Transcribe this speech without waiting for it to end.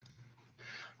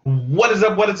What is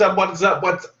up? What is up? What is up?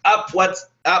 What's up? What's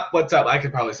up? What's up? I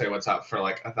could probably say what's up for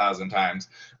like 1,000 times.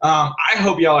 I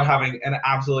hope y'all are having an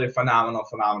absolutely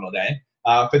phenomenal day.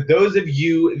 For those of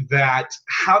you that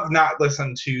have not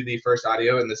listened to the first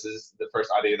audio, and this is the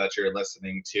first audio that you're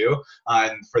listening to,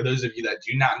 and for those of you that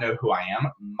do not know who I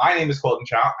am, my name is Colton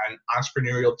Chow. I'm an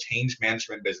entrepreneurial change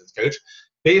management business coach.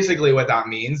 Basically, what that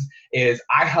means is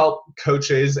I help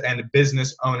coaches and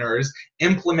business owners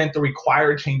implement the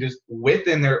required changes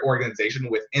within their organization,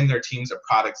 within their teams of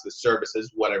products, the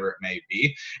services, whatever it may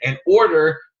be, in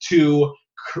order to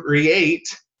create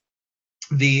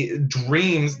the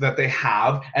dreams that they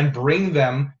have and bring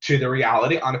them to the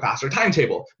reality on a faster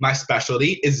timetable. My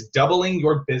specialty is doubling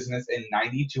your business in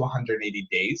 90 to 180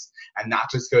 days. And that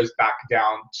just goes back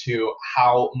down to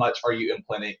how much are you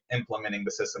implementing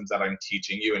the systems that I'm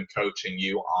teaching you and coaching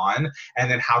you on. And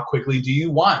then how quickly do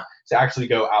you want to actually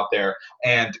go out there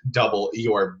and double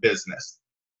your business.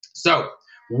 So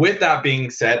with that being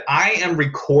said, I am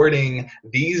recording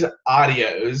these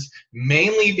audios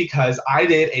mainly because I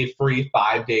did a free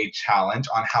 5-day challenge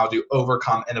on how to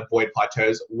overcome and avoid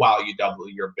plateaus while you double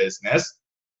your business,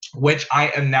 which I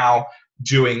am now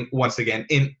doing once again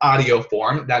in audio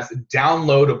form. That's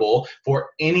downloadable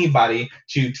for anybody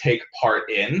to take part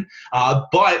in,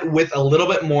 but with a little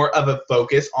bit more of a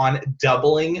focus on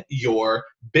doubling your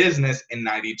business in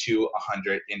 90 to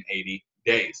 180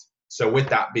 days. So with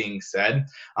that being said,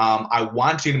 I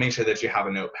want you to make sure that you have a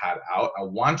notepad out. I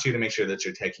want you to make sure that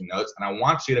you're taking notes, and I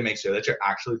want you to make sure that you're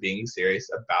actually being serious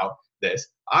about this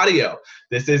audio.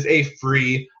 This is a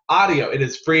free audio. It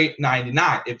is free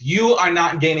 99. If you are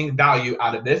not gaining value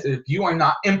out of this, if you are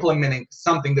not implementing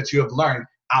something that you have learned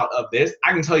out of this,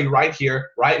 I can tell you right here,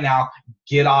 right now,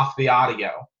 get off the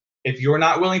audio. If you're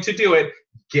not willing to do it,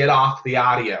 get off the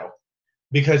audio,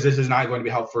 because this is not going to be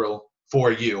helpful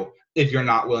for you if you're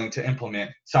not willing to implement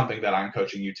something that I'm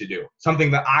coaching you to do, something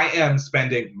that I am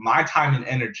spending my time and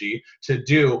energy to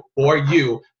do for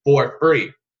you for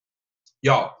free.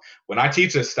 Y'all, when I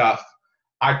teach this stuff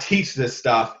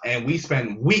and we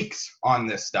spend weeks on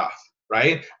this stuff,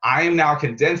 right? I am now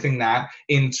condensing that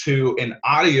into an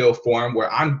audio form where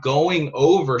I'm going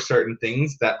over certain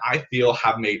things that I feel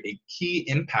have made a key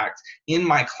impact in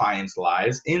my clients'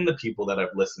 lives, in the people that have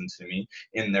listened to me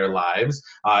in their lives,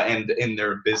 and in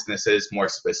their businesses more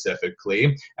specifically.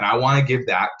 And I want to give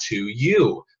that to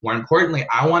you. More importantly,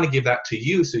 I want to give that to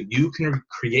you so you can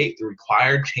create the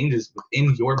required changes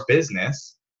within your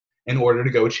business in order to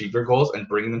go achieve your goals and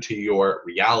bring them to your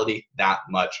reality that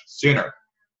much sooner.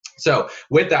 So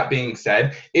with that being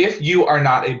said, if you are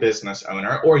not a business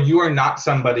owner, or you are not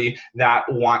somebody that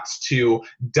wants to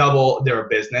double their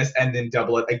business and then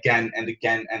double it again and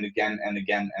again and again and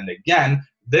again and again,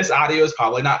 this audio is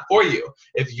probably not for you.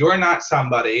 If you're not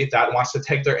somebody that wants to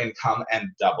take their income and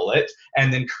double it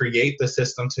and then create the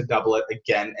system to double it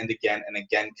again and again and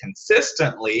again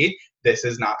consistently, this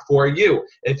is not for you.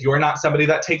 If you're not somebody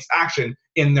that takes action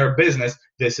in their business,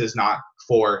 this is not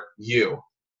for you.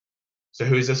 So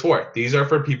who is this for? These are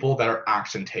for people that are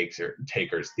action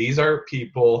takers. These are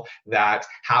people that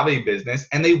have a business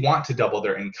and they want to double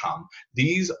their income.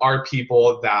 These are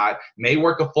people that may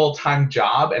work a full-time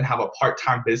job and have a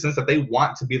part-time business that they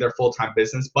want to be their full-time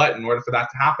business, but in order for that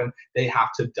to happen, they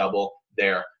have to double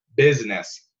their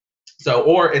business. So,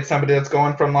 or it's somebody that's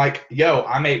going from like, yo,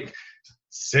 I make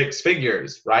 6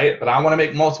 figures, right? But I want to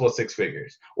make multiple 6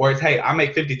 figures. Or it's, hey, I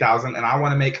make 50,000 and I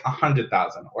want to make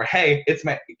 100,000. Or hey,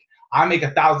 I make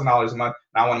 $1,000 a month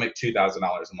and I want to make $2,000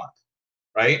 a month,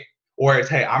 right? Or it's,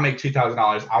 hey, I make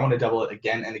 $2,000. I want to double it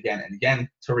again and again and again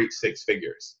to reach 6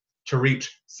 figures, to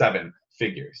reach 7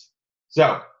 figures.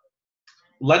 So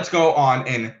let's go on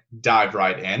and dive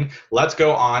right in. Let's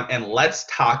go on and let's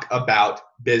talk about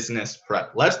business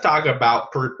prep. Let's talk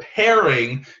about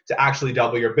preparing to actually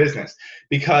double your business,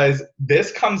 because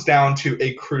this comes down to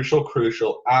a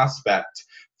crucial aspect.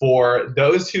 For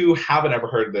those who haven't ever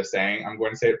heard this saying, I'm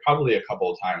going to say it probably a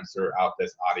couple of times throughout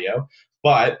this audio,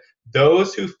 but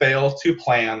those who fail to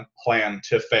plan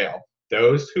to fail.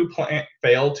 Those who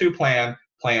fail to plan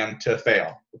to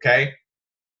fail, okay?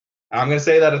 I'm going to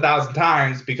say that 1,000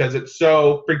 times because it's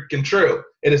so freaking true.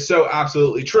 It is so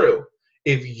absolutely true.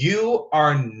 If you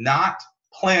are not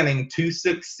planning to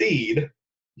succeed,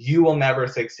 you will never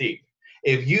succeed.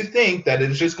 If you think that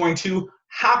it's just going to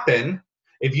happen,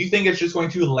 if you think it's just going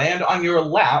to land on your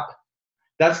lap,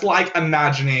 that's like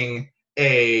imagining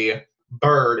a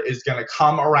bird is going to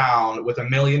come around with $1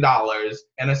 million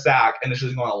in a sack and it's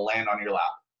just going to land on your lap.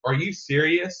 Are you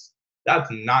serious? That's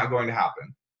not going to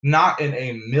happen. Not in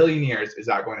a million years is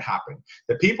that going to happen.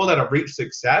 The people that have reached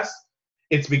success,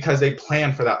 it's because they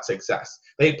plan for that success.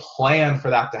 They plan for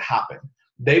that to happen.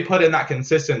 They put in that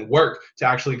consistent work to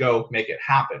actually go make it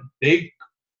happen. They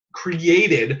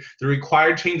created the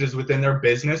required changes within their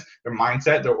business, their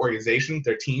mindset, their organization,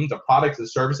 their teams, their products, their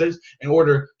services in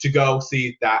order to go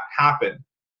see that happen.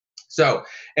 So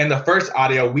in the first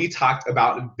audio, we talked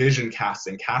about vision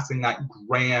casting, casting that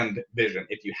grand vision.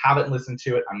 If you haven't listened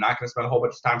to it, I'm not going to spend a whole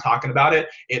bunch of time talking about it.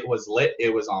 It was lit.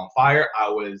 It was on fire. I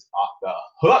was off the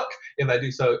hook, if I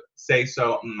do say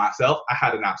so myself. I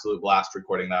had an absolute blast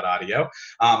recording that audio.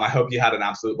 I hope you had an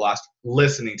absolute blast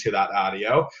listening to that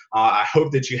audio. I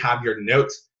hope that you have your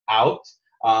notes out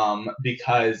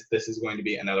because this is going to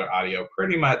be another audio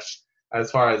pretty much as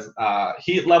far as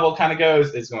heat level kind of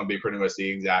goes, it's going to be pretty much the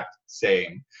exact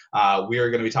same. We are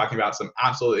going to be talking about some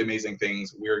absolutely amazing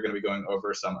things. We are going to be going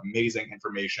over some amazing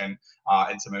information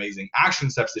and some amazing action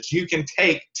steps that you can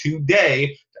take today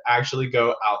to actually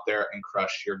go out there and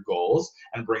crush your goals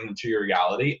and bring them to your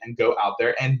reality and go out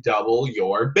there and double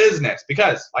your business.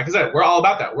 Because, like I said, we're all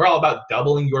about that. We're all about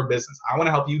doubling your business. I want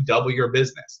to help you double your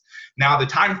business. Now, the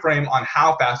time frame on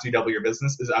how fast you double your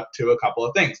business is up to a couple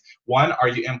of things. One, are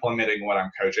you implementing what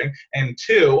I'm coaching? And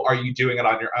two, are you doing it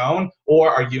on your own,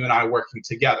 or are you and I working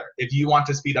together? If you want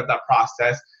to speed up that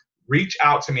process, reach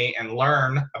out to me and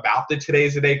learn about the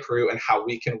Today's a Day crew and how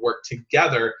we can work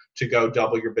together to go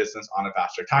double your business on a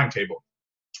faster timetable.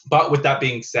 But with that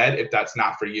being said, if that's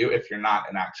not for you, if you're not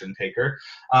an action taker,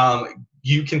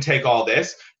 you can take all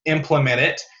this, implement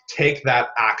it, take that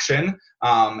action,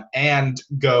 and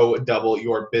go double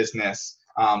your business.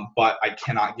 But I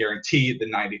cannot guarantee the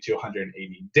 90 to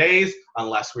 180 days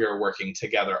unless we are working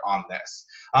together on this.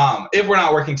 If we're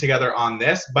not working together on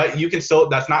this, but you can still,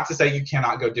 that's not to say you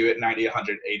cannot go do it 90,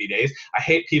 180 days. I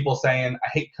hate people saying, I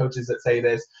hate coaches that say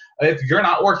this, if you're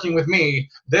not working with me,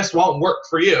 this won't work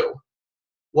for you.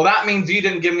 Well, that means you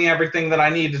didn't give me everything that I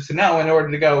needed to know in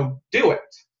order to go do it.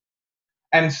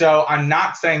 And so I'm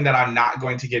not saying that I'm not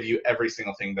going to give you every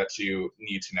single thing that you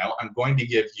need to know. I'm going to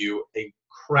give you a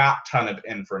crap ton of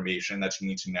information that you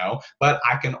need to know, but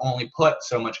I can only put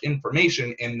so much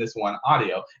information in this one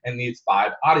audio and these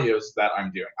 5 audios that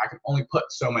I'm doing. I can only put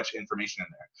so much information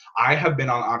in there. I have been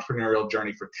on an entrepreneurial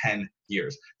journey for 10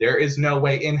 years. There is no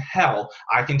way in hell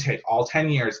I can take all 10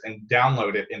 years and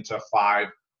download it into 5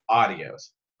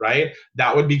 audios. Right?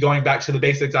 That would be going back to the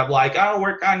basics of like, oh,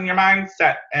 work on your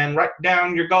mindset and write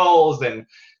down your goals and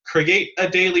create a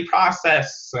daily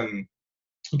process and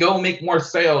go make more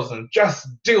sales and just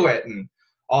do it and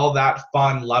all that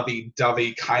fun,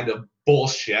 lovey-dovey kind of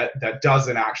bullshit that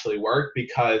doesn't actually work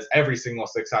because every single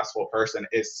successful person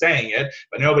is saying it,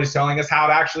 but nobody's telling us how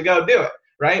to actually go do it,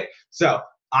 right? So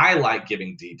I like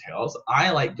giving details. I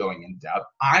like going in depth.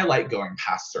 I like going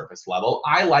past surface level.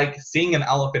 I like seeing an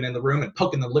elephant in the room and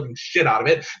poking the living shit out of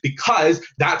it because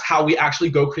that's how we actually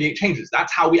go create changes.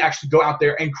 That's how we actually go out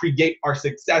there and create our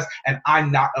success, and I'm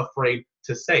not afraid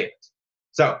to say it.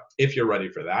 So if you're ready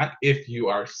for that, if you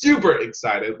are super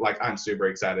excited, like I'm super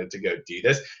excited to go do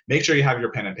this, make sure you have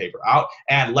your pen and paper out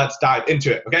and let's dive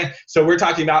into it, okay? So we're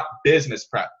talking about business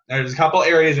prep. There's a couple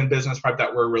areas in business prep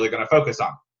that we're really gonna focus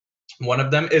on. One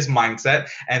of them is mindset,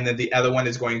 and then the other one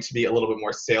is going to be a little bit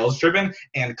more sales-driven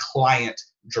and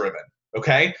client-driven,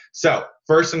 okay? So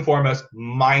first and foremost,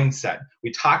 mindset.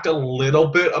 We talked a little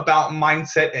bit about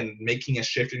mindset and making a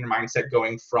shift in your mindset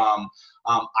going from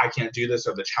I can't do this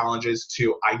or the challenges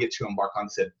to I get to embark on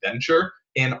this adventure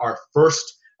in our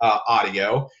first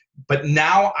audio. But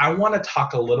now I want to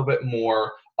talk a little bit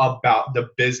more about the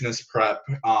business prep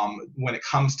when it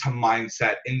comes to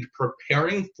mindset and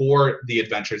preparing for the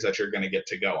adventures that you're going to get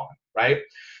to go on, right?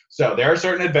 So there are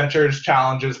certain adventures,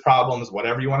 challenges, problems,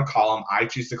 whatever you want to call them. I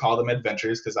choose to call them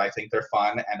adventures because I think they're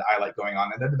fun and I like going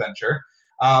on an adventure.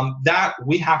 That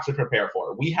we have to prepare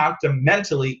for. We have to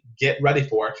mentally get ready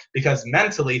for, because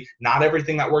mentally, not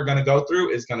everything that we're going to go through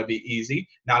is going to be easy.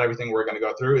 Not everything we're going to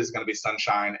go through is going to be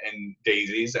sunshine and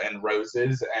daisies and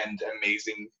roses and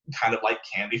amazing kind of like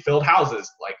candy-filled houses.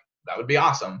 Like, that would be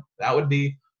awesome. That would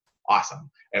be awesome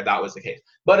if that was the case.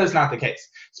 But it's not the case,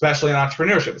 especially in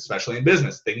entrepreneurship, especially in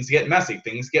business. Things get messy.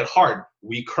 Things get hard.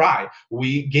 We cry.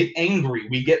 We get angry.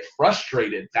 We get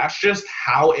frustrated. That's just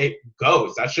how it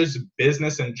goes. That's just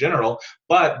business in general.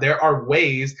 But there are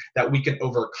ways that we can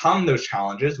overcome those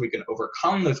challenges. We can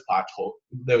overcome those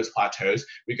plateaus.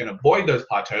 We can avoid those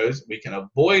plateaus. We can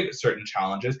avoid certain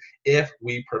challenges if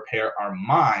we prepare our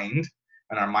mind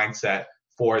and our mindset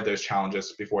for those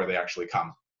challenges before they actually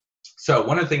come. So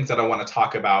one of the things that I want to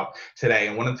talk about today,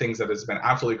 and one of the things that has been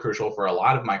absolutely crucial for a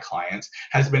lot of my clients,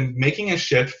 has been making a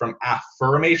shift from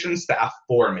affirmations to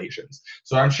afformations.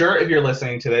 So I'm sure if you're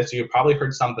listening to this, you've probably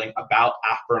heard something about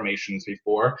affirmations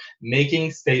before,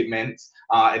 making statements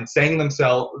and saying them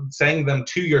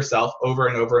to yourself over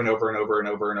and over and over and over and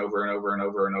over and over and over and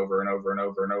over and over and over and over and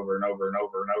over and over and over and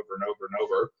over and over and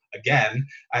over again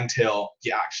until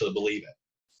you actually believe it,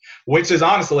 which is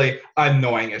honestly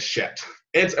annoying as shit.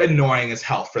 It's annoying as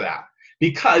hell for that,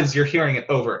 because you're hearing it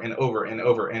over and over and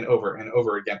over and over and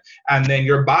over again. And then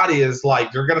your body is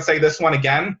like, you're going to say this one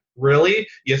again? Really?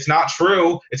 It's not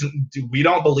true. We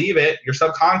don't believe it. Your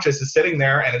subconscious is sitting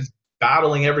there and it's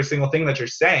battling every single thing that you're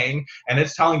saying. And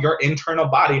it's telling your internal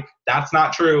body, that's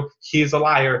not true. He's a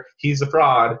liar. He's a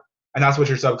fraud. And that's what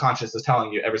your subconscious is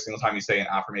telling you every single time you say an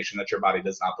affirmation that your body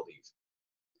does not believe.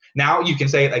 Now you can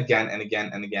say it again and again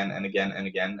and again and again and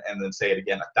again, and then say it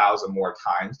again 1,000 more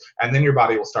times, and then your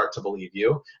body will start to believe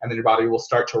you, and then your body will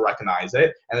start to recognize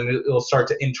it, and then it will start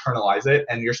to internalize it,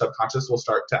 and your subconscious will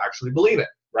start to actually believe it,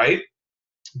 right?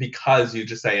 Because you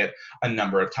just say it a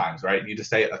number of times, right? You just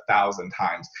say it 1,000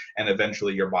 times, and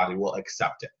eventually your body will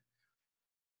accept it.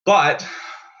 But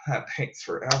that takes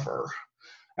forever.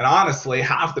 And honestly,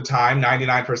 half the time,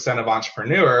 99% of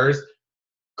entrepreneurs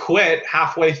quit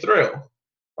halfway through.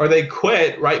 Or they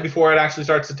quit right before it actually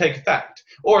starts to take effect.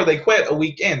 Or they quit a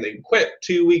week in, they quit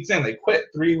 2 weeks in, they quit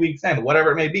 3 weeks in,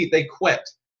 whatever it may be, they quit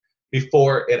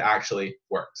before it actually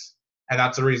works. And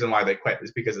that's the reason why they quit,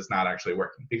 is because it's not actually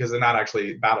working, because they're not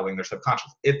actually battling their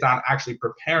subconscious. It's not actually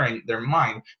preparing their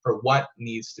mind for what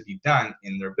needs to be done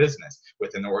in their business,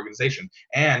 within their organization.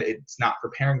 And it's not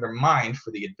preparing their mind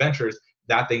for the adventures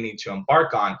that they need to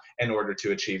embark on in order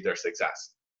to achieve their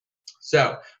success.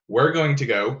 So we're going to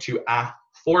go to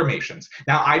affirmations.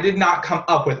 Now, I did not come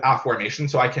up with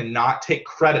affirmations, so I cannot take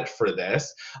credit for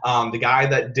this. The guy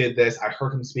that did this, I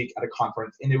heard him speak at a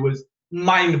conference, and it was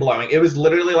mind-blowing. It was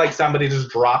literally like somebody just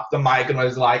dropped the mic and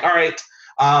was like, all right,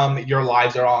 your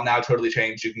lives are all now totally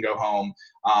changed. You can go home.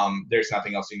 There's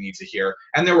nothing else you need to hear.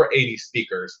 And there were 80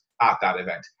 speakers at that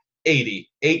event. 80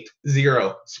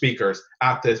 speakers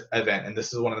at this event. And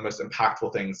this is one of the most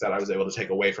impactful things that I was able to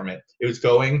take away from it. It was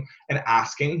going and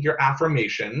asking your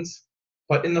affirmations,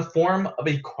 but in the form of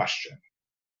a question.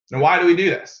 Now, why do we do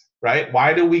this, right?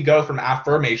 Why do we go from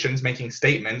affirmations, making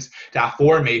statements, to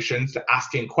affirmations, to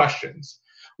asking questions?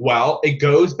 Well, it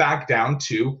goes back down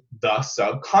to the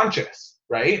subconscious,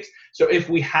 right? So if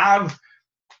we have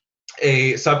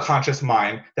a subconscious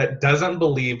mind that doesn't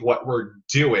believe what we're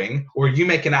doing, or you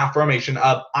make an affirmation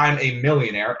of, I'm a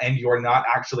millionaire, and you're not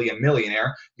actually a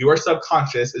millionaire, your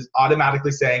subconscious is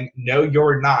automatically saying, no,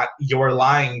 you're not, you're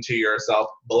lying to yourself,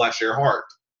 bless your heart.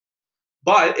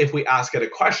 But if we ask it a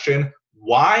question,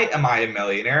 why am I a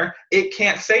millionaire? It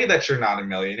can't say that you're not a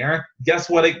millionaire. Guess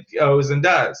what it goes and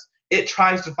does? It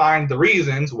tries to find the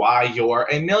reasons why you're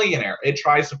a millionaire. It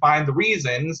tries to find the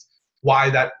reasons why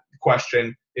that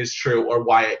question is true, or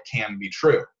why it can be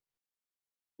true.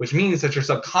 Which means that your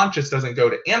subconscious doesn't go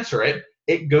to answer it,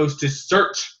 it goes to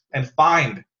search and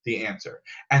find the answer.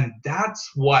 And that's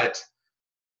what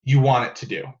you want it to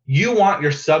do. You want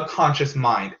your subconscious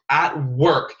mind at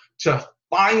work to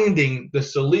finding the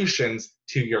solutions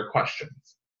to your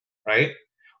questions, right?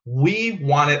 We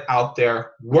want it out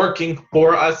there working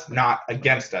for us, not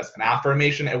against us. An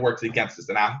affirmation, it works against us.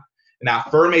 An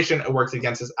affirmation, it works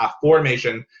against us.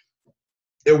 Affirmation,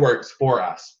 it works for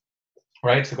us,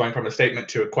 right? So going from a statement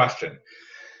to a question.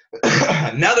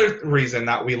 Another reason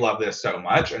that we love this so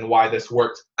much, and why this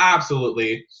works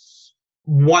absolutely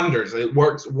wonders, it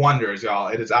works wonders, y'all,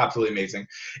 it is absolutely amazing,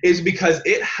 is because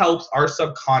it helps our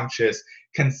subconscious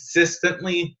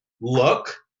consistently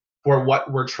look for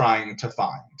what we're trying to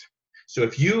find. So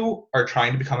if you are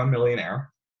trying to become a millionaire,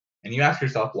 and you ask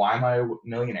yourself, why am I a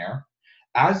millionaire?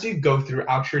 As you go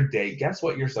throughout your day, guess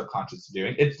what your subconscious is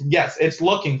doing? It's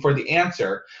looking for the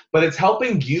answer, but it's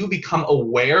helping you become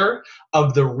aware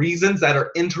of the reasons that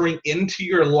are entering into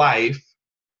your life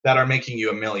that are making you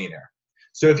a millionaire.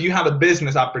 So if you have a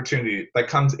business opportunity that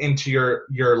comes into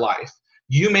your life,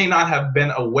 you may not have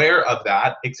been aware of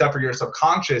that, except for your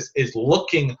subconscious is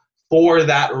looking for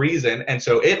that reason. And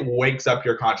so it wakes up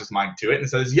your conscious mind to it and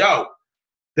says, yo,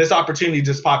 this opportunity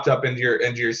just popped up into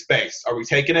your space. Are we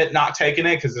taking it, not taking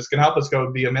it? Because this can help us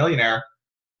go be a millionaire.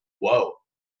 Whoa.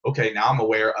 Okay, now I'm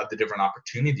aware of the different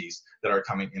opportunities that are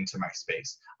coming into my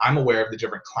space. I'm aware of the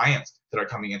different clients that are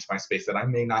coming into my space that I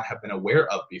may not have been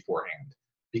aware of beforehand,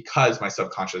 because my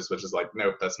subconscious, which is like,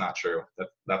 nope, that's not true.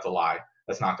 That's a lie.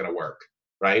 That's not going to work,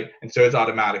 right? And so it's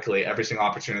automatically every single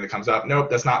opportunity that comes up, nope,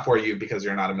 that's not for you because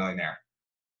you're not a millionaire,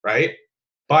 right?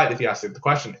 But if you ask it the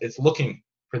question, it's looking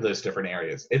for those different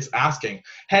areas. It's asking,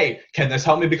 hey, can this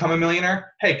help me become a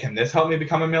millionaire? Hey, can this help me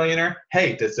become a millionaire?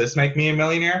 Hey, does this make me a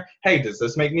millionaire? Hey, does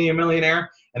this make me a millionaire?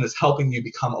 And it's helping you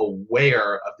become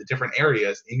aware of the different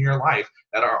areas in your life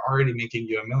that are already making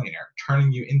you a millionaire,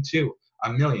 turning you into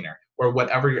a millionaire, or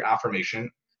whatever your affirmation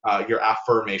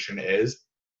is.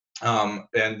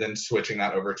 And then switching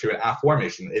that over to an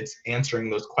affirmation. It's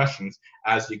answering those questions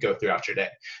as you go throughout your day.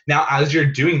 Now, as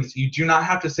you're doing this, you do not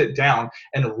have to sit down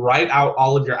and write out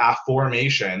all of your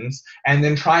affirmations and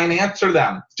then try and answer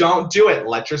them. Don't do it.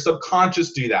 Let your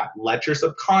subconscious do that. Let your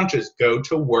subconscious go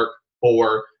to work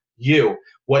for you.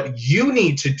 What you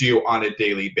need to do on a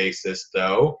daily basis,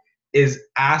 though, is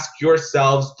ask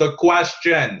yourselves the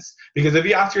questions. Because if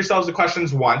you ask yourselves the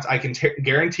questions once, I can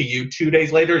guarantee you 2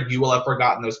 days later, you will have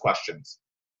forgotten those questions.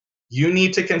 You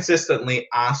need to consistently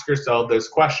ask yourself those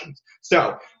questions.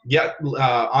 So,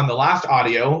 on the last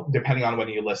audio, depending on when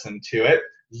you listen to it,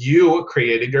 you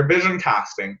created your vision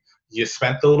casting. You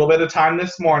spent a little bit of time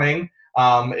this morning,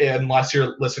 unless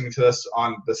you're listening to this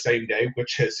on the same day,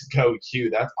 which is go you.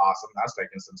 That's awesome. That's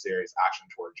taking some serious action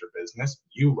towards your business.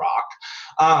 You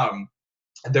rock.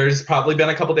 There's probably been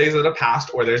a couple days that have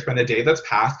passed, or there's been a day that's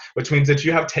passed, which means that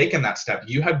you have taken that step.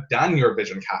 You have done your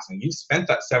vision casting. You've spent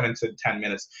that 7 to 10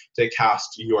 minutes to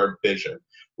cast your vision.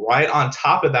 Right on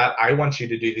top of that, I want you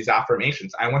to do these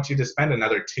affirmations. I want you to spend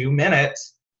another 2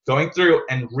 minutes going through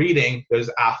and reading those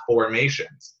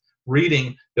affirmations,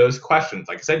 reading those questions.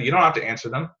 Like I said, you don't have to answer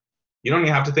them. You don't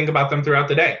even have to think about them throughout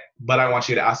the day, but I want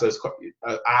you to ask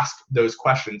those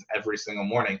questions every single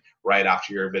morning right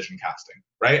after your vision casting,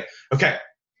 right? Okay.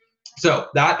 So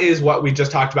that is what we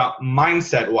just talked about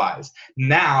mindset-wise.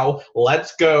 Now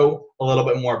let's go a little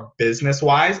bit more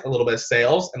business-wise, a little bit of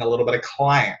sales, and a little bit of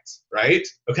clients, right?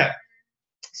 Okay.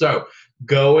 So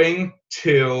going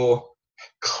to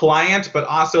client, but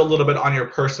also a little bit on your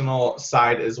personal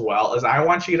side as well, is I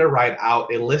want you to write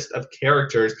out a list of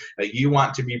characters that you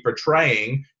want to be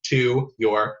portraying to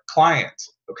your clients.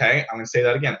 Okay, I'm going to say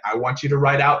that again. I want you to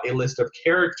write out a list of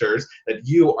characters that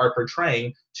you are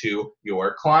portraying to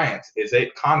your clients. Is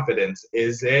it confidence?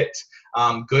 Is it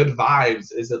good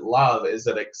vibes? Is it love? Is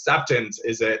it acceptance?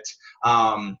 Is it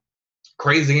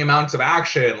crazy amounts of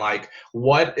action? Like,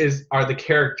 what are the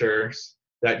characters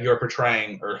that you're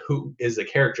portraying, or who is the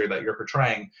character that you're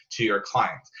portraying to your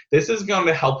clients? This is going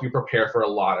to help you prepare for a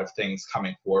lot of things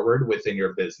coming forward within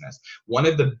your business. One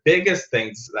of the biggest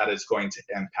things that is going to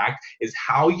impact is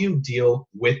how you deal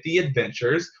with the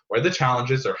adventures or the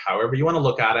challenges, or however you want to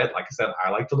look at it. Like I said, I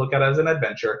like to look at it as an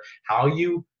adventure. How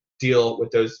you deal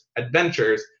with those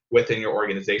adventures within your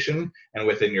organization and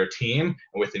within your team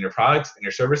and within your products and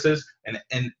your services and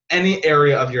in any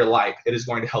area of your life. It is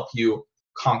going to help you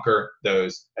conquer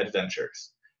those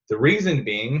adventures. The reason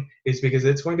being is because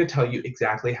it's going to tell you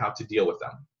exactly how to deal with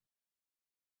them.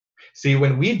 See,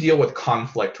 when we deal with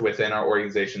conflict within our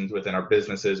organizations, within our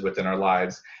businesses, within our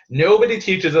lives, nobody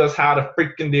teaches us how to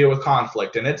freaking deal with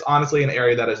conflict. And it's honestly an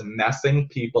area that is messing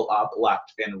people up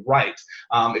left and right.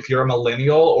 If you're a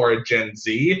millennial or a Gen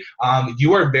Z,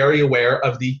 you are very aware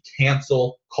of the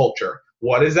cancel culture.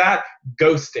 What is that?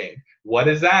 Ghosting. What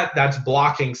is that? That's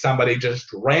blocking somebody just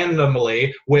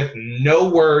randomly with no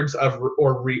words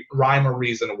or rhyme or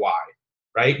reason why,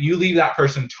 right? You leave that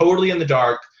person totally in the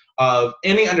dark of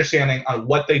any understanding on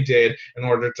what they did in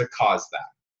order to cause that.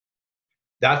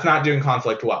 That's not doing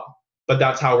conflict well, but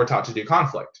that's how we're taught to do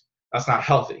conflict. That's not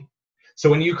healthy. So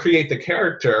when you create the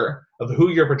character of who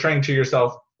you're portraying to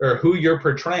yourself, or who you're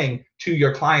portraying to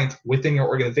your clients within your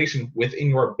organization, within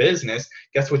your business,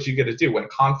 guess what you get to do? When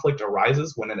conflict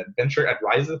arises, when an adventure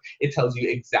arises, it tells you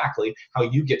exactly how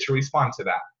you get to respond to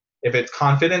that. If it's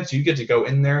confidence, you get to go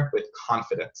in there with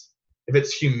confidence. If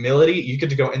it's humility, you get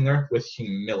to go in there with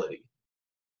humility.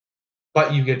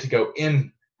 But you get to go into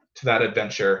that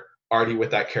adventure already with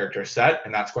that character set,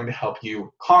 and that's going to help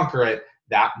you conquer it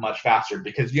that much faster,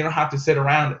 because you don't have to sit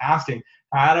around asking,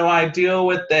 how do I deal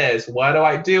with this? What do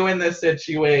I do in this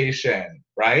situation,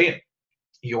 right?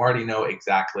 You already know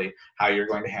exactly how you're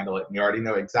going to handle it, and you already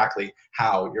know exactly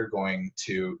how you're going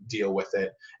to deal with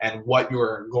it and what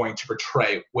you're going to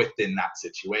portray within that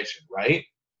situation, right?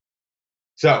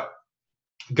 So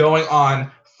going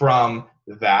on from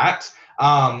that,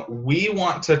 we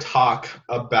want to talk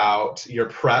about your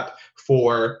prep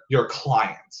for your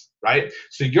clients, right?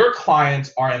 So your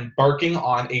clients are embarking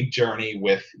on a journey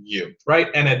with you, right?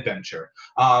 An adventure.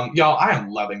 Y'all, I am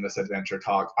loving this adventure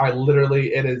talk.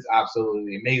 It is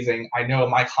absolutely amazing. I know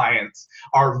my clients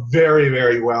are very,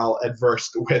 very well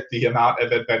adversed with the amount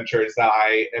of adventures that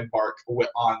I embark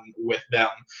on with them,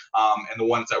 and the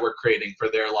ones that we're creating for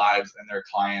their lives and their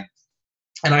clients.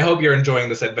 And I hope you're enjoying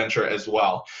this adventure as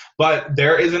well. But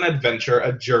there is an adventure,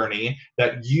 a journey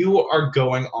that you are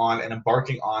going on and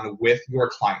embarking on with your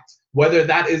clients, whether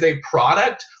that is a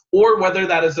product or whether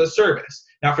that is a service.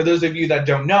 Now, for those of you that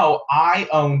don't know, I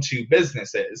own two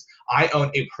businesses. I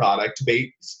own a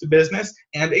product-based business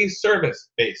and a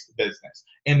service-based business.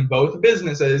 In both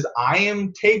businesses, I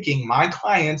am taking my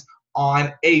clients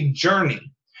on a journey.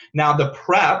 Now, the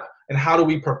prep and how do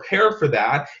we prepare for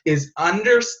that is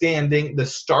understanding the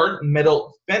start,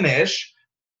 middle, finish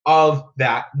of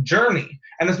that journey.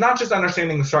 And it's not just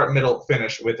understanding the start, middle,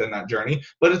 finish within that journey,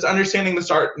 but it's understanding the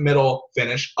start, middle,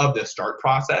 finish of the start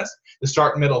process, the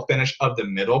start, middle, finish of the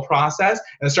middle process,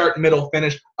 and the start, middle,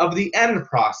 finish of the end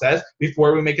process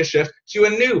before we make a shift to a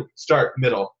new start,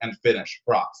 middle, and finish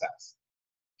process.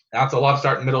 That's a lot of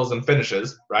start, middles, and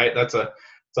finishes, right? It's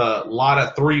a lot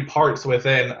of 3 parts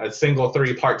within a single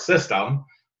 3-part system,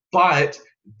 but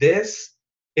this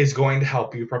is going to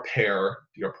help you prepare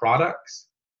your products,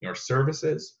 your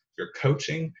services, your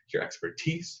coaching, your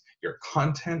expertise, your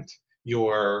content,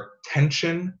 your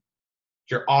tension,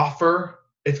 your offer.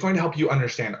 It's going to help you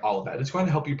understand all of that. It's going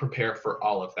to help you prepare for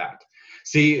all of that.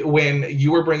 See, when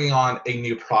you are bringing on a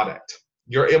new product,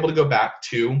 you're able to go back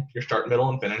to your start, middle,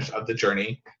 and finish of the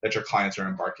journey that your clients are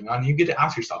embarking on. You get to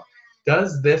ask yourself,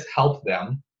 does this help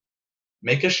them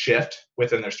make a shift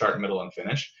within their start, middle, and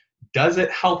finish? Does it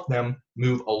help them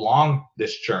move along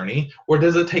this journey, or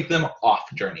does it take them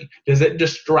off journey? Does it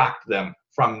distract them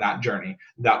from that journey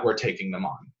that we're taking them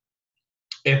on?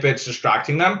 If it's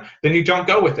distracting them, then you don't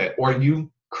go with it, or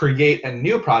you create a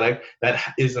new product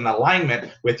that is in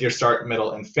alignment with your start,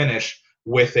 middle, and finish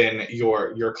within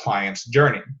your client's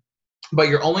journey. But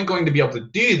you're only going to be able to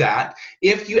do that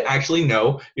if you actually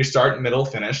know your start, middle,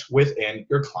 finish within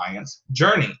your client's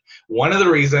journey. One of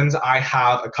the reasons I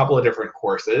have a couple of different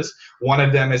courses, one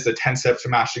of them is the 10 steps to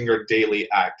mastering your daily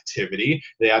activity.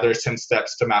 The other is 10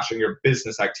 steps to mastering your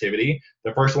business activity.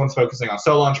 The first one's focusing on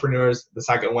solo entrepreneurs. The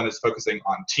second one is focusing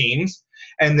on teams.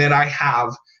 And then I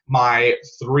have my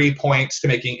 3 points to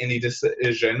making any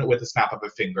decision with the snap of a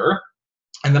finger.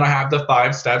 And then I have the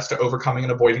 5 steps to overcoming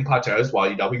and avoiding plateaus while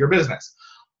you double your business.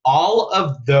 All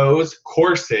of those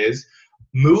courses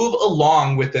move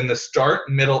along within the start,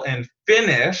 middle, and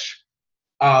finish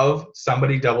of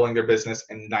somebody doubling their business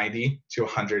in 90 to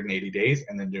 180 days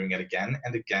and then doing it again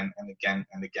and again and again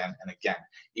and again and again.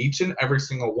 Each and every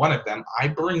single one of them, I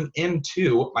bring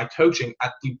into my coaching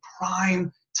at the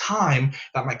prime time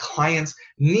that my clients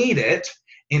need it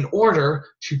in order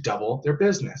to double their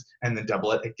business, and then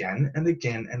double it again and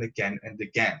again and again and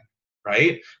again,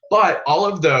 right? But all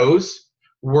of those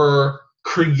were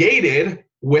created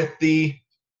with the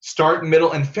start,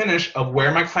 middle, and finish of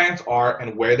where my clients are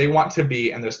and where they want to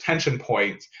be, and those tension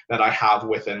points that I have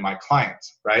within my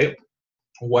clients, right?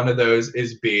 One of those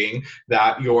is being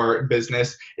that your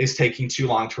business is taking too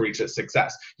long to reach its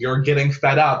success. You're getting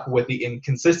fed up with the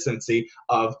inconsistency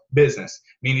of business,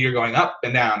 meaning you're going up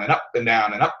and down and up and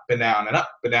down and up and down and up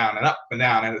and down and up and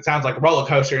down, and it sounds like a roller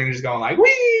coaster, and you're just going like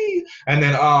wee, and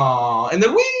then and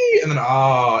then wee, and then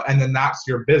and then that's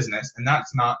your business, and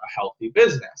that's not a healthy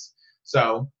business.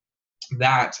 So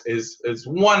that is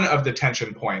one of the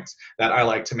tension points that I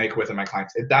like to make with my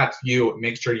clients. If that's you,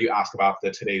 make sure you ask about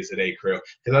the Today's the Day crew,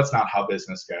 because that's not how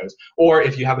business goes. Or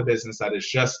if you have a business that is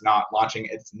just not launching,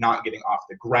 it's not getting off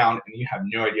the ground, and you have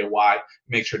no idea why,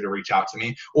 make sure to reach out to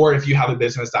me. Or if you have a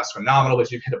business that's phenomenal,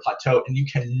 but you've hit a plateau and you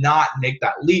cannot make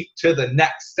that leap to the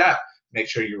next step, make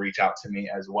sure you reach out to me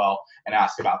as well and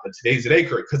ask about the Today's the Day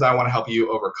crew, because I want to help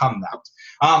you overcome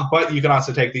that. But you can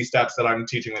also take these steps that I'm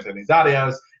teaching within these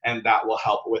audios, and that will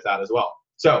help with that as well.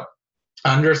 So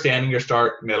understanding your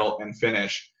start, middle, and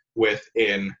finish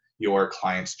within your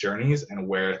clients' journeys and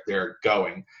where they're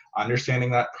going. Understanding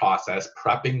that process,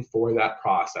 prepping for that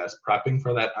process, prepping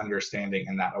for that understanding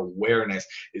and that awareness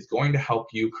is going to help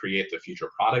you create the future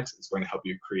products. It's going to help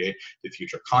you create the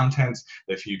future contents,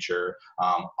 the future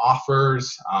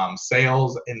offers,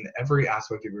 sales, in every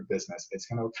aspect of your business. It's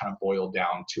going to kind of boil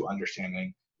down to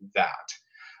understanding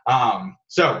that.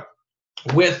 So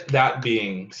with that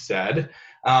being said,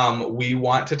 we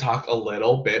want to talk a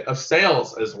little bit of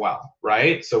sales as well,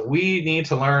 right? So we need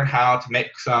to learn how to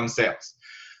make some sales.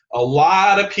 A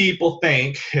lot of people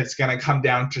think it's going to come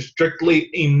down to strictly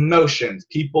emotions.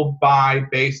 People buy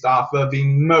based off of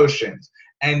emotions.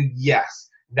 And yes,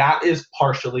 that is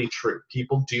partially true.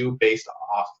 People do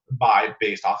buy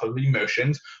based off of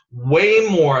emotions way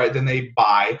more than they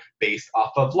buy based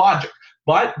off of logic.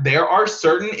 But there are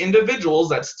certain individuals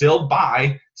that still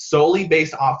buy solely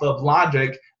based off of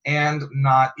logic and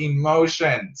not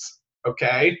emotions.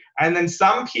 okay? And then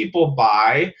some people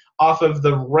buy off of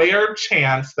the rare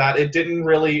chance that it didn't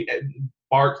really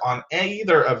bark on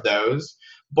either of those,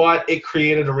 but it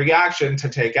created a reaction to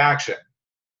take action,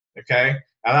 okay?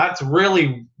 Now that's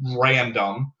really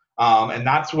random. And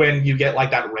that's when you get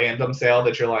like that random sale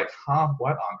that you're like, huh,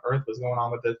 what on earth was going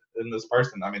on with this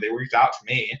person? I mean, they reached out to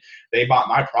me, they bought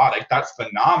my product, that's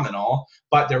phenomenal,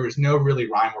 but there was no really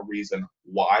rhyme or reason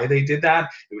why they did that.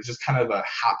 It was just kind of a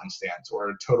happenstance or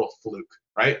a total fluke,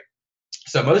 right?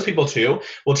 So most people too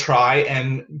will try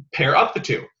and pair up the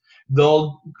two.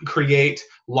 They'll create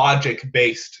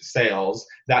logic-based sales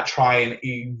that try and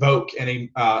evoke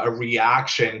a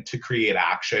reaction to create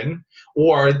action,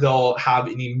 or they'll have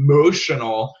an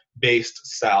emotional-based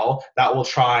sell that will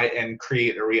try and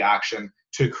create a reaction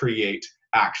to create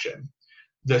action.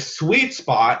 The sweet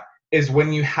spot is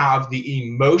when you have the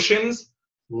emotions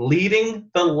leading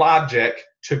the logic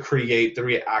to create the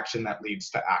reaction that leads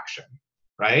to action,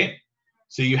 right?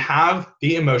 So you have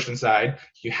the emotion side,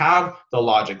 you have the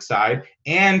logic side,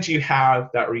 and you have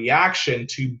that reaction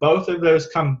to both of those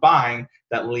combined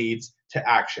that leads to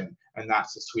action. And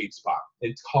that's the sweet spot.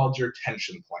 It's called your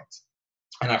tension points.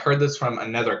 And I heard this from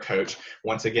another coach.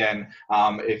 Once again,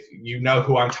 if you know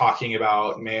who I'm talking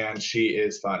about, man, she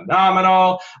is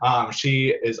phenomenal.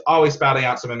 She is always spouting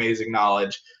out some amazing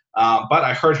knowledge. But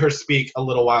I heard her speak a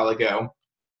little while ago,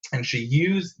 and she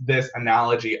used this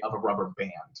analogy of a rubber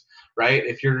band, right?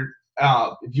 If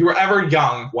you were ever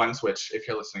young once, which if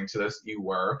you're listening to this, you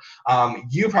were,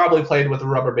 you probably played with a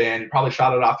rubber band. You probably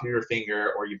shot it off of your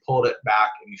finger, or you pulled it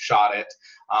back and you shot it,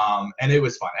 and it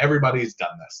was fun. Everybody's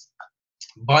done this.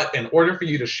 But in order for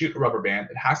you to shoot a rubber band,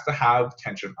 it has to have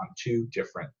tension on two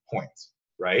different points,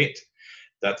 right?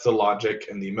 That's the logic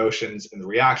and the emotions and the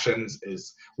reactions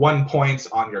is 1 point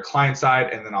on your client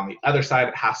side, and then on the other side,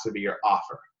 it has to be your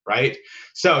offer, right?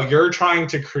 So you're trying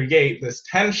to create this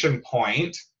tension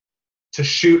point to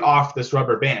shoot off this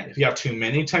rubber band. If you have too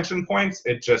many tension points,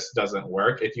 it just doesn't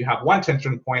work. If you have one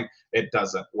tension point, it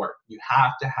doesn't work. You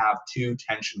have to have two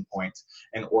tension points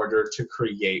in order to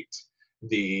create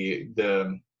the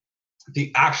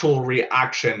actual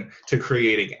reaction to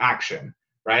creating action,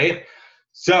 right?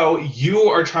 So you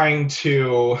are trying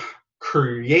to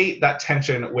create that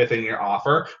tension within your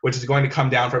offer, which is going to come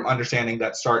down from understanding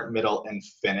that start, middle, and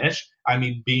finish. I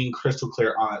mean, being crystal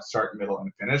clear on that start, middle,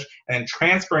 and finish, and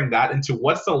transferring that into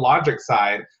what's the logic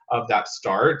side of that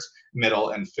start, middle,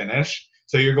 and finish.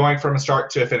 So you're going from a start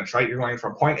to a finish, right? You're going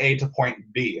from point A to point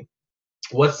B.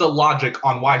 What's the logic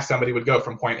on why somebody would go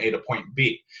from point A to point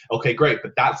B? Okay, great,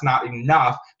 but that's not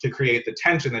enough to create the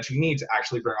tension that you need to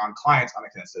actually bring on clients on a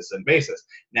consistent basis.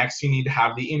 Next, you need to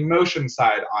have the emotion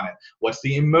side on it. What's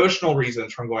the emotional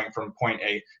reasons from going from point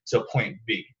A to point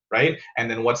B, right?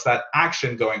 And then what's that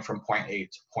action going from point A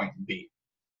to point B?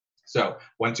 So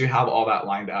once you have all that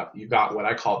lined up, you've got what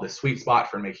I call the sweet spot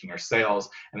for making your sales,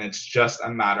 and it's just a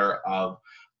matter of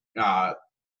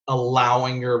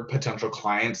allowing your potential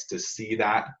clients to see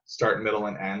that start, middle,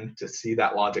 and end, to see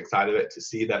that logic side of it, to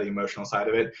see that emotional side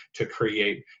of it, to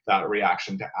create that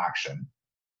reaction to action.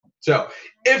 So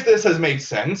if this has made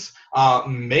sense,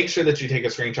 make sure that you take a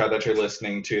screenshot that you're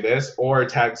listening to this, or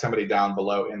tag somebody down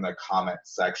below in the comment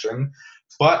section.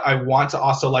 But I want to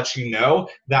also let you know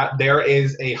that there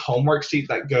is a homework sheet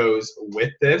that goes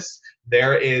with this.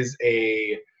 There is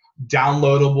a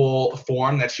downloadable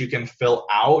form that you can fill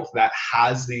out that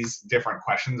has these different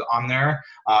questions on there.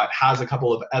 It has a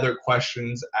couple of other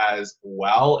questions as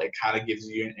well. It kind of gives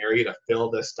you an area to fill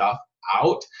this stuff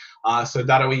out. So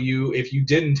that way if you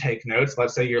didn't take notes,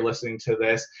 let's say you're listening to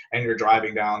this and you're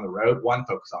driving down the road, one,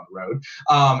 focus on the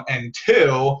road, and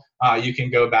two, you can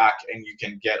go back and you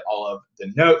can get all of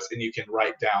the notes and you can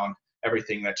write down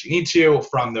everything that you need to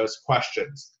from those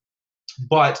questions.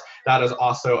 But that is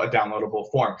also a downloadable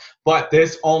form. But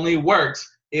this only works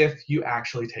if you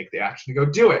actually take the action to go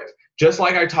do it. Just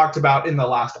like I talked about in the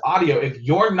last audio, if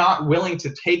you're not willing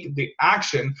to take the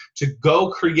action to go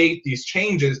create these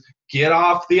changes, get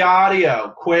off the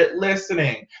audio, quit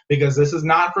listening, because this is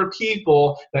not for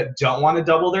people that don't want to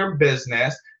double their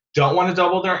business, don't want to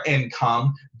double their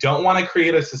income, don't want to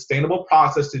create a sustainable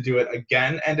process to do it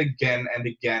again and again and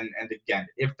again and again.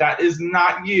 If that is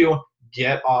not you,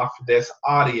 get off this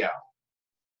audio.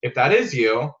 If that is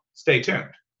you, stay tuned,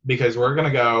 because we're going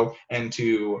to go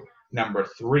into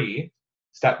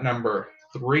step number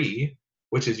three,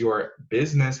 which is your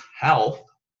business health.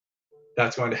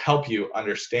 That's going to help you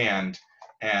understand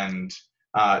and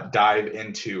dive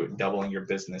into doubling your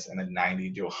business in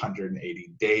 90 to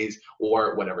 180 days,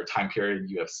 or whatever time period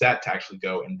you have set to actually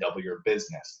go and double your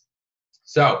business.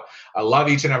 So I love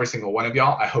each and every single one of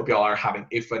y'all. I hope y'all are having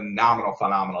a phenomenal,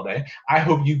 phenomenal day. I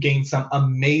hope you gained some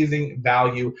amazing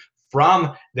value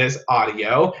from this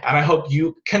audio, and I hope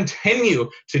you continue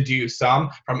to do some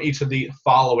from each of the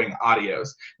following audios.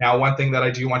 Now, one thing that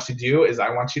I do want you to do is I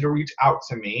want you to reach out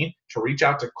to me, to reach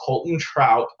out to Colton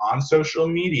Trout on social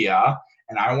media,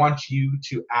 and I want you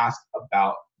to ask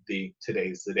about the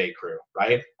Today's the Day crew,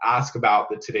 right? Ask about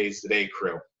the Today's the Day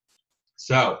crew.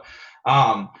 So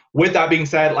with that being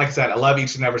said, like I said, I love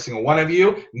each and every single one of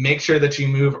you. Make sure that you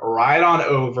move right on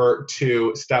over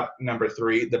to step number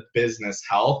 3, the business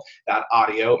health, that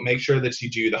audio. Make sure that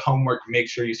you do the homework. Make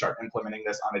sure you start implementing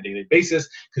this on a daily basis,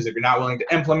 because if you're not willing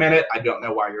to implement it, I don't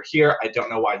know why you're here. I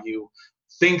don't know why you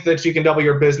think that you can double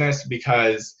your business,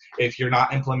 because if you're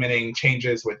not implementing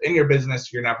changes within your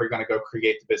business, you're never going to go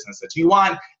create the business that you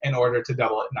want in order to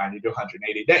double it 90 to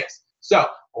 180 days. So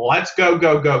let's go,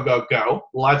 go, go, go, go.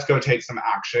 Let's go take some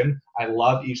action. I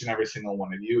love each and every single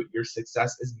one of you. Your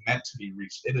success is meant to be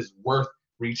reached. It is worth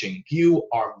reaching. You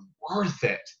are worth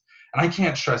it. And I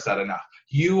can't stress that enough.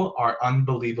 You are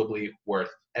unbelievably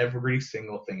worth every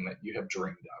single thing that you have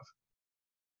dreamed of.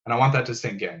 And I want that to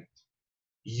sink in.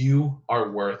 You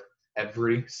are worth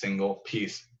every single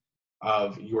piece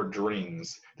of your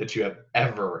dreams that you have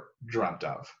ever dreamt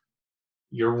of.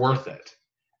 You're worth it.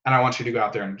 And I want you to go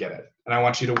out there and get it. And I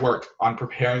want you to work on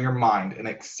preparing your mind and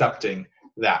accepting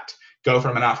that. Go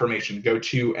from an affirmation, go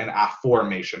to an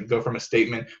affirmation, go from a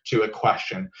statement to a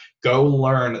question. Go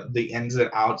learn the ins and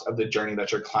outs of the journey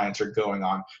that your clients are going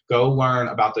on. Go learn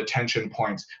about the tension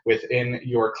points within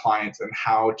your clients and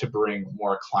how to bring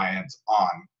more clients on.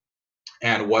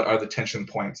 And what are the tension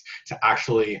points to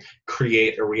actually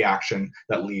create a reaction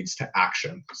that leads to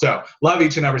action. So love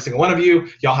each and every single one of you.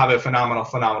 Y'all have a phenomenal,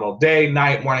 phenomenal day,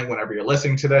 night, morning, whenever you're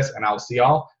listening to this. And I'll see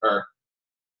y'all, or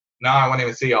no, I won't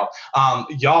even see y'all.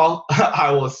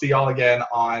 I will see y'all again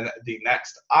on the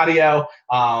next audio.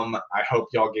 I hope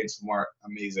y'all gain some more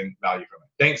amazing value from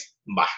it. Thanks. Bye.